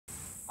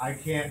I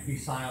can't be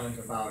silent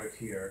about it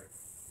here.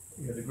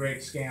 You know, the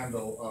great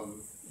scandal of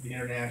the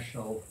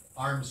international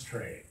arms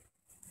trade.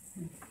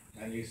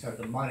 And you said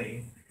the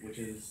money, which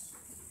is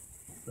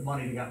the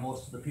money that got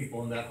most of the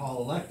people in that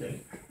hall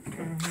elected,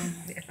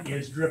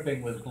 is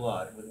dripping with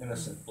blood, with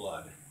innocent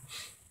blood.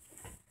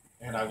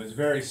 And I was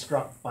very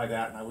struck by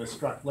that, and I was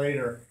struck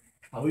later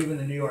how even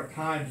the New York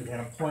Times, that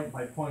had a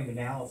point-by-point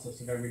analysis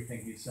of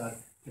everything he said,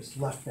 just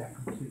left that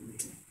completely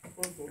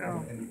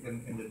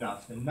in the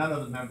dust. And none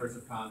of the members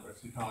of Congress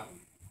who talk,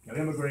 you know,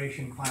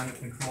 immigration, climate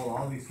control,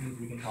 all these things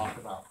we can talk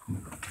about.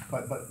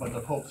 But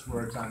the Pope's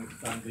words on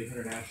the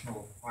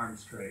international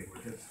arms trade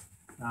were just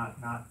not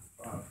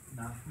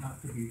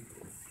to be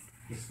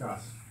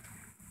discussed.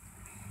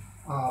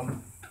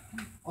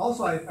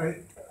 Also,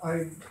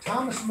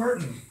 Thomas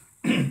Merton,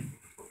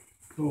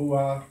 who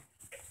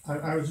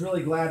I was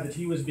really glad that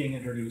he was being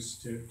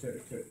introduced to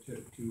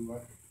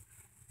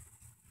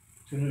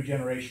a new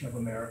generation of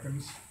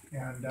Americans,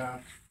 and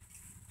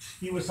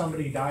he was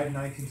somebody who died in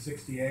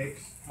 1968.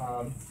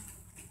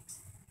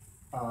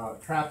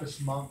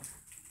 Trappist monk,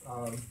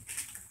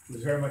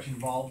 was very much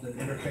involved in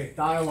interfaith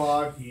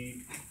dialogue.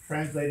 He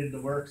translated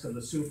the works of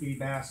the Sufi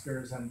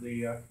masters and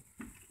the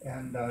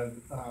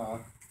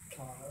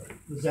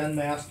Zen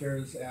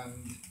masters,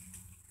 and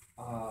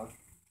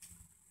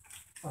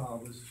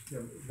was, you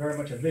know, very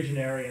much a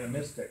visionary and a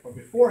mystic. But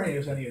before he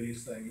was any of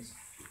these things,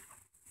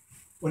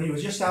 when he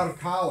was just out of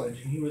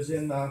college, and he was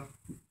in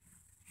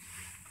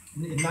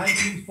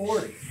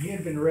 1940, he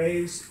had been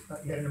raised,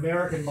 he had an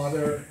American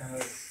mother and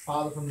a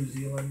father from New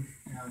Zealand,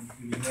 and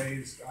he was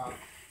raised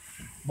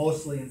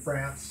mostly in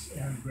France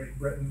and Great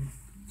Britain,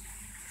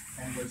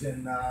 and was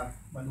in,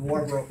 when the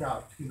war broke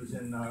out, he was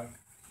in the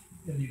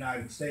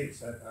United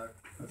States at a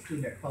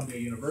student at Columbia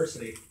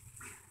University.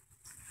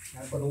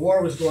 But the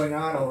war was going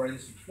on already.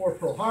 This was before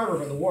Pearl Harbor,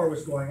 but the war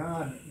was going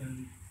on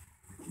in,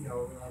 you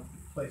know,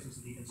 places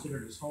that he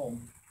considered his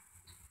home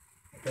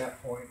at that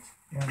point.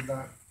 And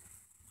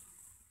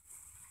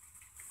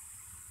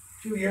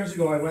 2 years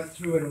ago, I went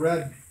through and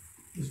read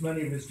as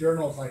many of his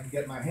journals I could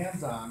get my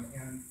hands on,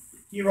 and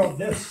he wrote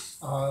this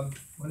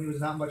when he was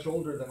not much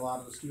older than a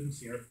lot of the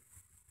students here,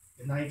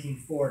 in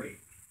 1940,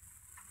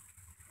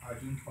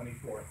 June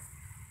 24th.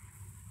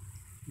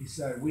 He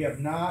said, "We have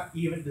not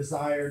even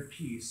desired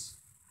peace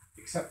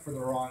except for the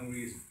wrong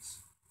reasons,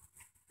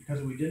 because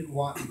we didn't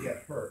want to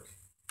get hurt.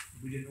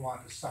 We didn't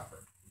want to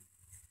suffer.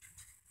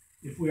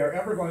 If we are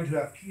ever going to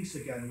have peace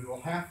again, we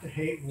will have to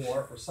hate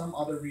war for some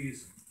other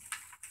reason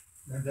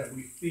than that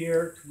we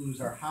fear to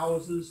lose our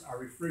houses, our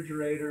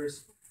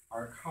refrigerators,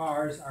 our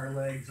cars, our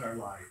legs, our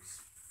lives.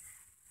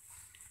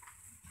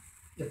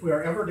 If we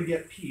are ever to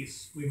get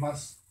peace, we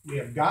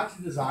have got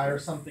to desire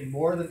something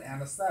more than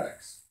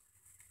anesthetics.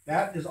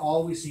 That is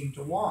all we seem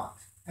to want,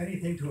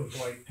 anything to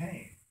avoid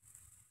pain.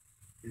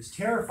 It's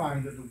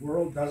terrifying that the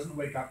world doesn't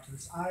wake up to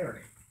this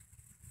irony,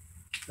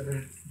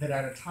 that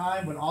at a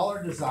time when all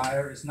our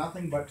desire is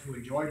nothing but to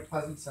enjoy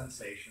pleasant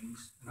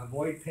sensations and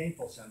avoid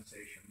painful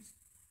sensations,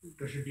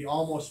 there should be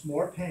almost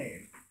more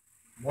pain,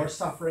 more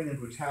suffering and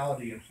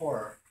brutality and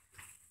horror,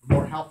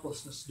 more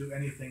helplessness to do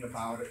anything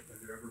about it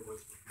than there ever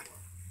was before."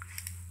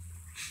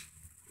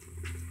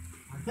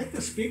 I think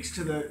this speaks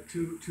to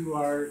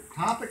our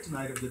topic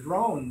tonight of the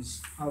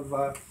drones, of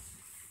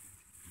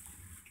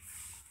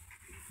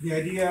the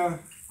idea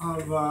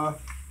of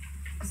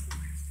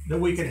that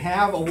we could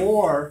have a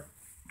war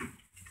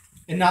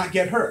and not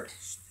get hurt.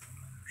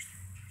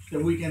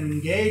 That we can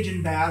engage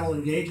in battle,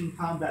 engage in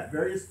combat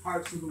various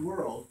parts of the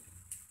world,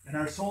 and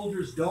our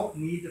soldiers don't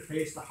need to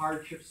face the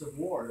hardships of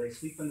war. They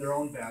sleep in their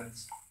own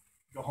beds,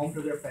 go home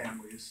to their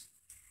families.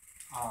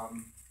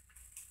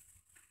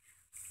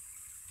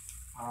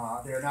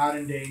 They're not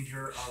in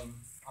danger of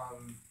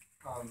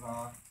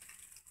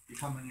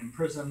becoming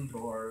imprisoned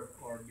or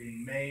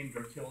being maimed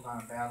or killed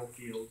on a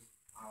battlefield.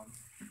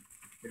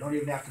 They don't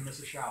even have to miss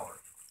a shower.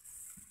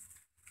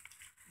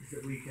 Is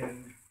that we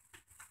can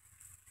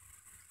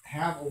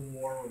have a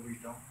war where we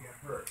don't get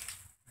hurt,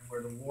 and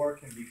where the war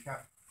can be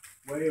kept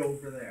way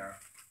over there.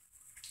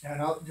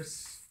 And I'll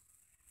just,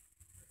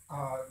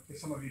 if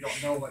some of you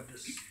don't know what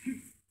this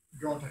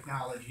drone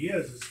technology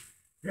is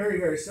very,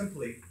 very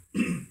simply,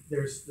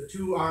 there's the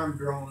two armed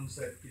drones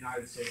that the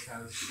United States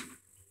has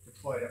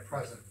deployed at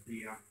present.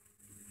 The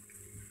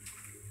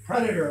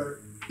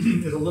Predator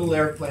is a little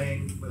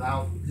airplane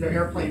they're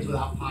airplanes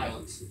without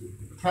pilots.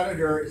 The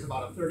Predator is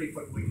about a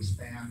 30-foot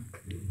wingspan,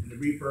 and the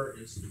Reaper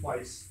is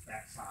twice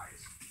that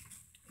size.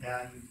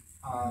 And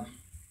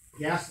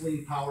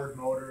gasoline-powered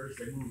motors.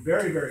 They move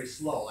very, very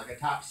slow, like a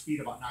top speed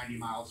about 90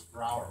 miles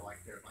per hour,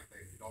 like they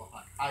go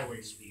on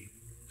highway speed.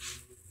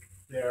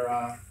 They're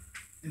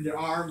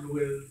armed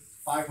with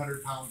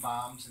 500-pound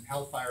bombs and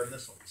Hellfire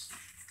missiles,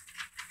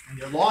 and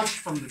they're launched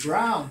from the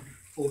ground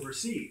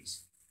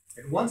overseas.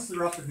 And once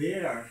they're up in the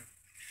air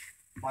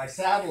by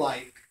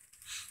satellite,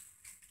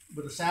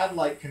 with a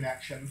satellite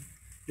connection,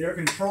 they're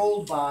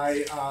controlled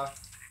by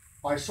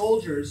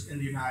soldiers in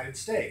the United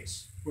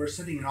States who are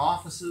sitting in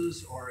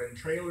offices or in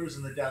trailers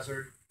in the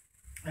desert,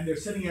 and they're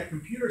sitting at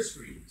computer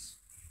screens.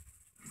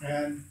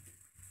 And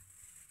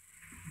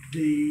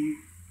they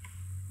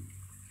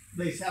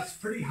have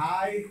pretty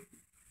high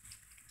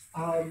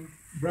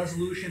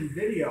resolution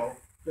video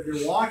that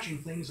they're watching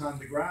things on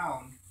the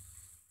ground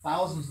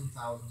thousands and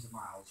thousands of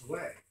miles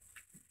away.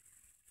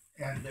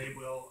 And they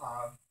will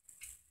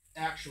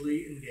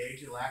actually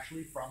engage, it'll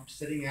actually from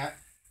sitting at,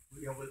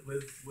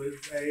 with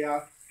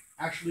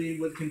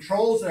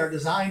controls that are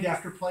designed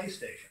after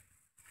PlayStation.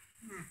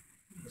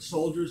 The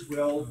soldiers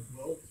will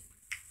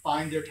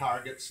find their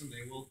targets and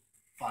they will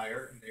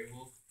fire and they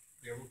will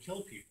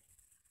kill people.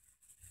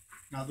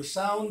 Now the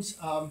sounds,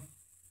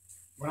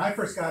 when I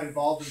first got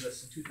involved in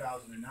this in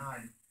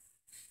 2009,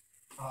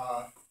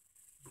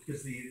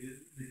 because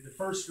the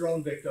first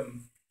drone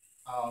victim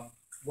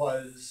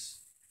was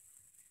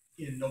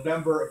in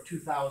November of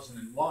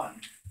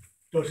 2001,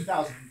 no,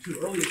 2002,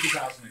 earlier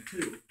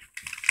 2002, I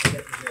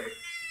forget the date,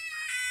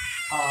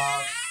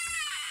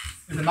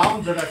 in the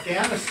mountains of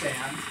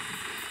Afghanistan,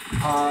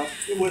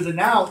 it was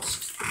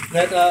announced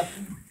that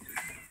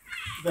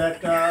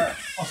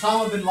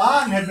Osama bin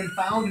Laden had been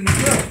found and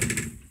killed.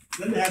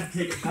 Then they had to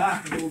take it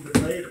back a little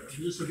bit later. It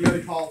was just a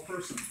very tall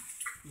person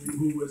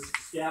who was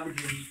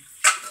scavenging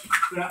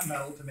scrap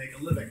metal to make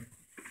a living,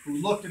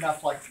 who looked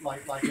enough like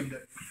him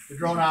that the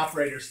drone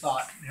operators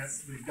thought,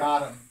 we've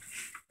got him.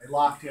 They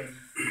locked him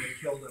and they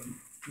killed him.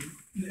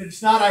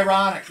 It's not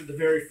ironic that the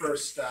very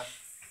first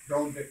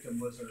drone victim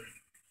was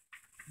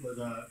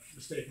a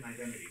mistaken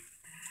identity.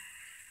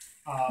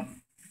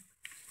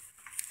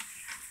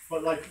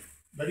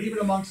 But even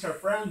amongst our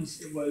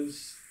friends, it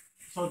was.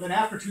 So then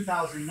after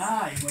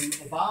 2009, when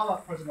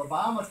President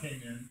Obama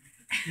came in,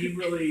 he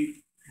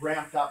really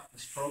ramped up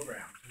this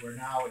program to where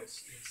now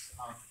it's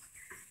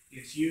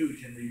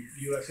huge, and the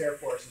U.S. Air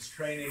Force is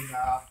training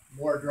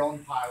more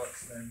drone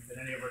pilots than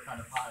any other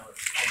kind of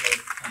pilots,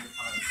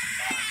 combined.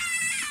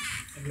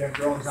 And we have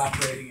drones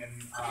operating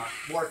in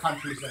more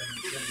countries than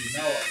we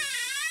know of.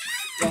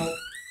 So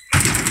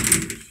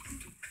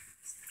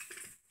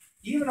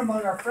even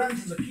among our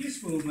friends in the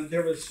peace movement,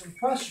 there was some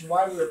question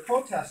why we were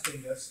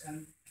protesting this,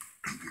 and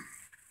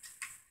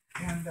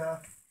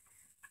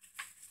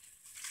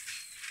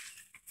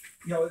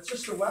it's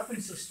just a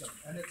weapon system,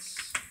 and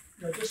it's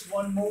just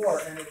one more,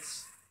 and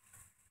it's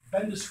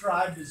been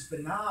described as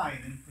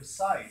benign and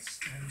precise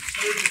and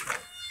surgical.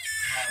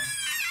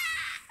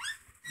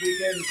 We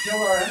can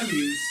kill our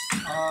enemies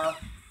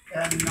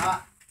and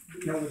not,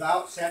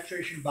 without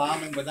saturation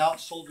bombing,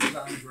 without soldiers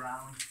on the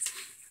ground.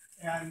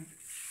 And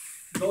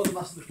those of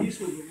us in the peace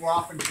movement were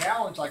often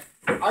challenged, like,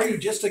 are you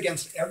just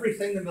against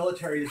everything the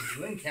military is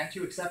doing? Can't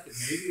you accept that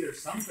maybe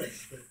there's something,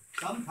 that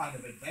some kind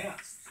of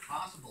advance is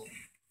possible,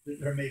 that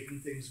they're making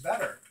things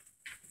better?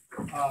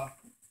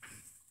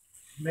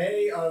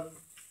 May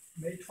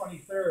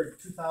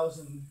 23rd,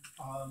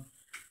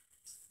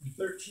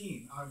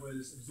 2013, it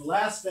was the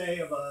last day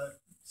of a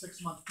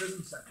 6-month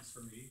prison sentence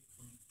for me.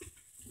 I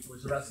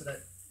was arrested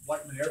at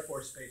Whiteman Air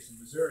Force Base in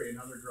Missouri,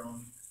 another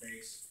drone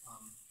base,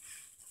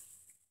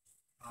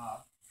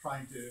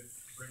 trying to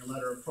bring a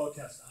letter of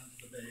protest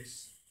onto the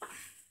base.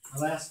 My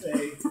last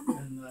day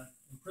in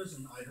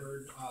prison, I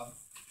heard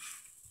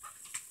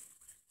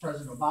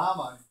President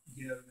Obama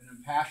give an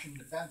impassioned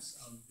defense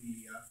of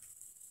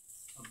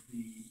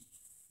the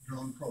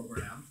drone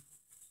program,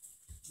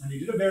 and he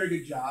did a very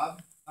good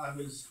job. I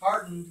was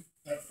heartened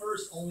at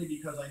first only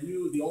because I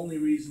knew the only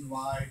reason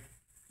why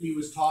he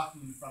was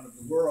talking in front of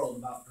the world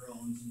about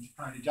drones and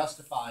trying to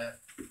justify it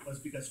was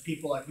because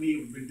people like me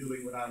had been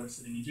doing what I was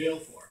sitting in jail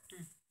for.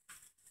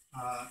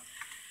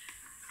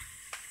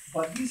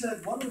 But he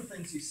said, one of the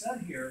things he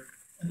said here,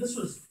 and this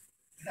was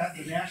at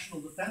the National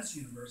Defense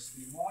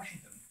University in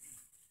Washington,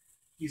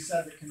 he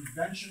said that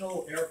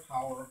conventional air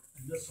power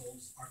and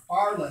missiles are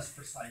far less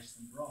precise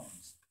than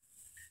drones,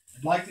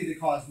 and likely to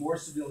cause more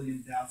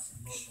civilian deaths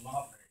and local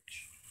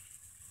outrage.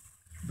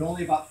 But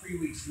only about 3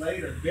 weeks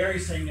later, the very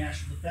same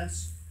National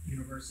Defense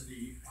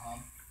University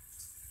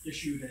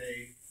issued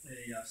a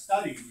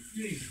study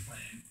refuting the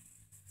claim,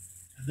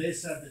 and they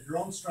said that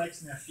drone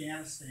strikes in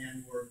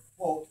Afghanistan were,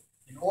 quote,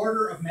 an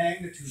order of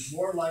magnitude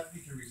more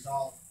likely to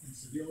result in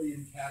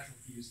civilian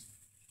casualties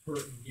per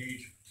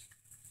engagement.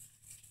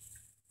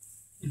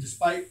 And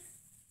despite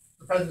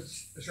the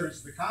president's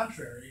assurance to the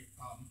contrary,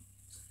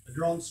 the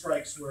drone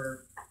strikes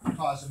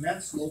caused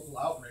immense local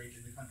outrage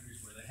in the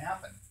countries where they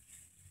happened.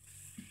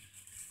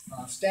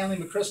 Stanley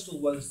McChrystal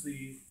was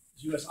the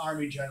U.S.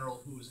 Army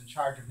general who was in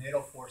charge of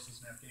NATO forces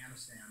in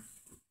Afghanistan.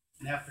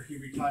 And after he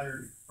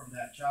retired from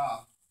that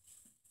job,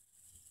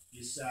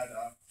 he said,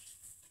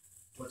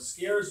 what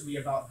scares me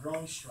about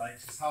drone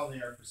strikes is how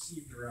they are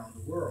perceived around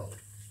the world.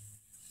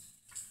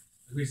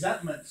 The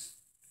resentment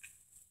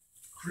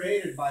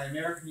created by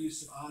American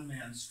use of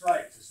unmanned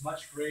strikes is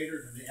much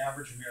greater than the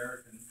average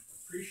American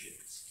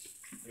appreciates.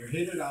 They're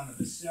hated on a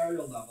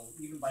visceral level,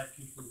 even by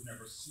people who've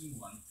never seen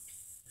one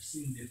or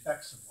seen the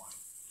effects of one.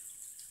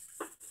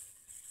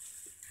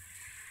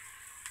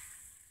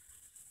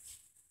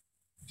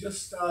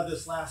 Just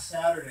this last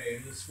Saturday,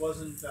 and this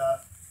wasn't,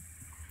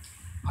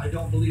 I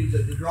don't believe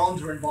that the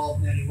drones were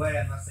involved in any way,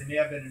 unless they may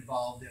have been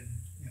involved in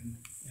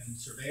and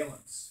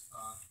surveillance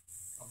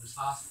of this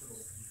hospital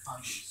in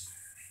Kunduz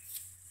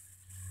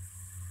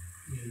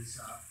is,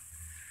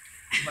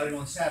 you might have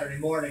known Saturday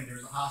morning there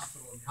was a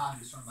hospital in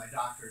Kunduz run by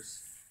Doctors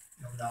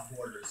Without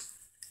Borders,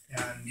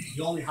 and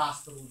the only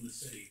hospital in the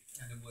city,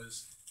 and it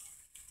was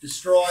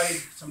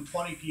destroyed. Some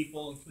 20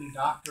 people, including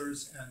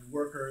doctors and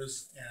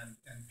workers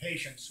and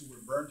patients, who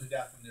were burned to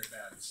death in their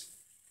beds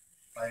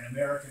by an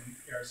American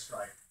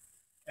airstrike.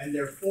 And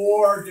there are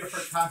 4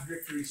 different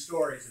contradictory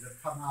stories that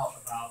have come out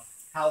about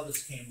how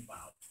this came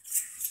about.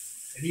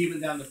 And even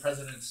then, the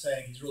president is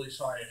saying he's really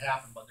sorry it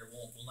happened, but there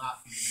will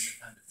not be an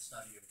independent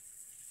study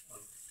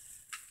of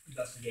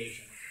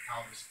investigation of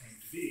how this came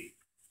to be.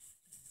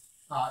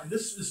 And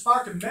this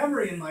sparked a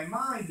memory in my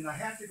mind, and I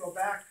had to go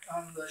back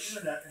on the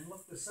internet and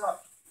look this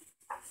up.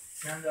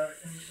 And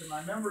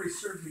my memory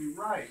served me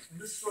right.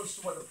 And this goes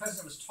to what the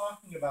president was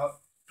talking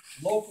about: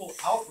 local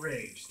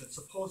outrage that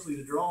supposedly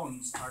the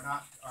drones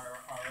that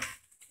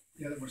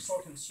we're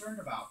so concerned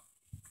about.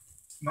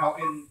 Now,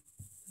 in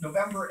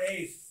November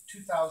 8th,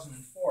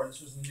 2004,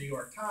 this was in the New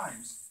York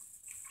Times,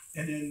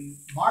 and in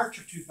March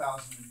of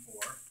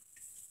 2004,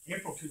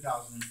 April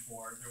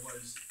 2004, there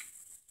was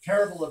a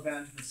terrible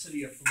event in the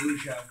city of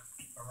Fallujah,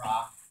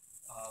 Iraq.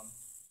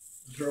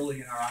 It was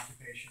early in our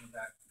occupation of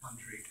that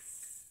country,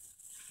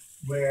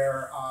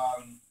 where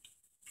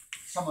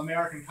some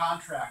American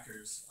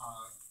contractors,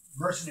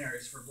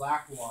 mercenaries for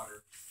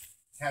Blackwater,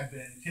 had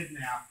been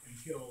kidnapped and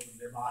killed, and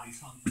their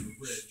bodies hung from a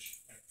bridge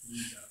at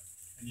Fallujah.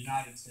 And the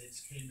United States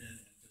came in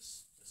and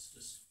just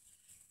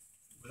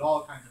with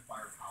all kinds of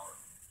firepower.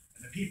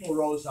 And the people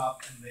rose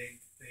up and they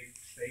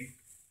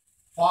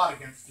fought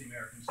against the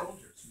American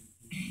soldiers who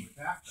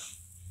attacked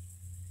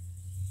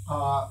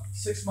them.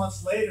 6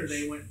 months later,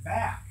 they went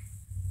back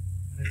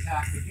and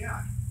attacked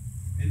again.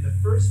 And the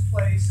first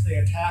place they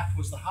attacked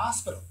was the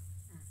hospital.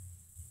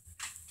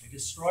 They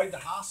destroyed the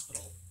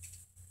hospital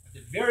at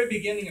the very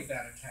beginning of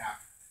that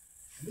attack.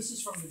 And this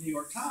is from the New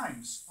York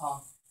Times.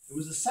 It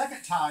was the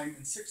second time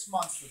in 6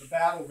 months where the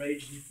battle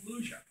raged in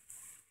Fallujah.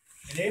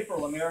 In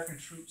April, American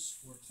troops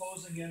were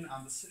closing in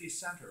on the city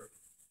center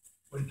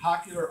when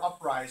popular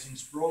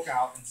uprisings broke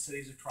out in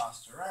cities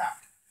across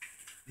Iraq.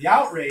 The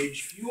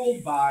outrage,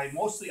 fueled by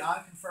mostly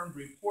unconfirmed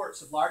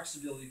reports of large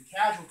civilian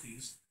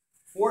casualties,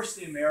 forced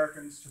the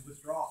Americans to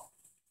withdraw.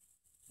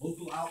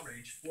 Local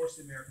outrage forced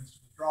the Americans to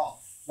withdraw.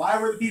 Why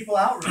were the people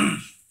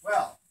outraged?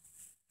 Well,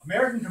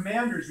 American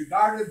commanders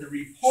regarded the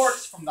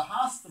reports from the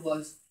hospital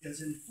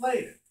as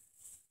inflated,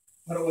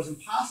 but it was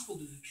impossible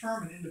to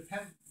determine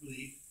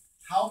independently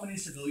how many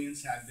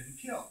civilians had been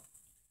killed.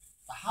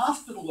 The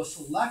hospital was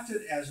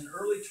selected as an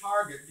early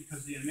target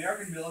because the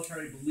American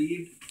military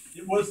believed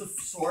it was the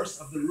source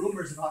of the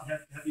rumors about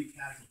heavy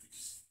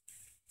casualties.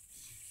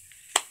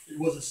 It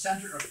was a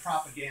center of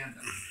propaganda,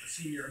 a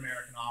senior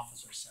American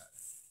officer said.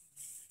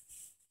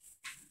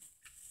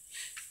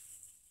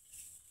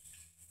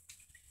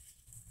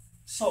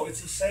 So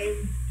it's the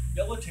same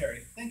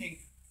military thinking.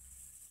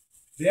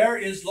 There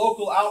is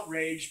local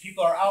outrage.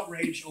 People are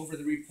outraged over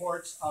the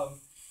reports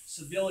of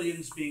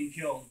civilians being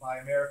killed by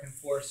American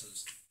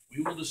forces.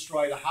 We will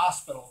destroy the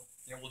hospital.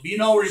 There will be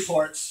no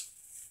reports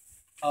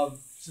of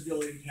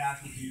civilian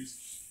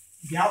casualties.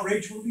 The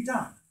outrage will be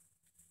done.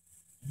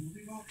 It will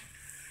be welcome.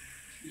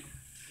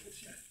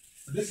 Bullshit.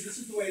 But this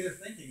is the way they're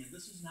thinking, and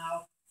this is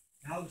now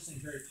they're saying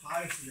very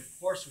piously, of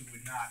course we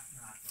would not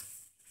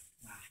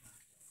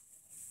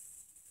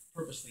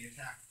purposely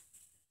attack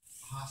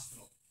the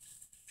hospital.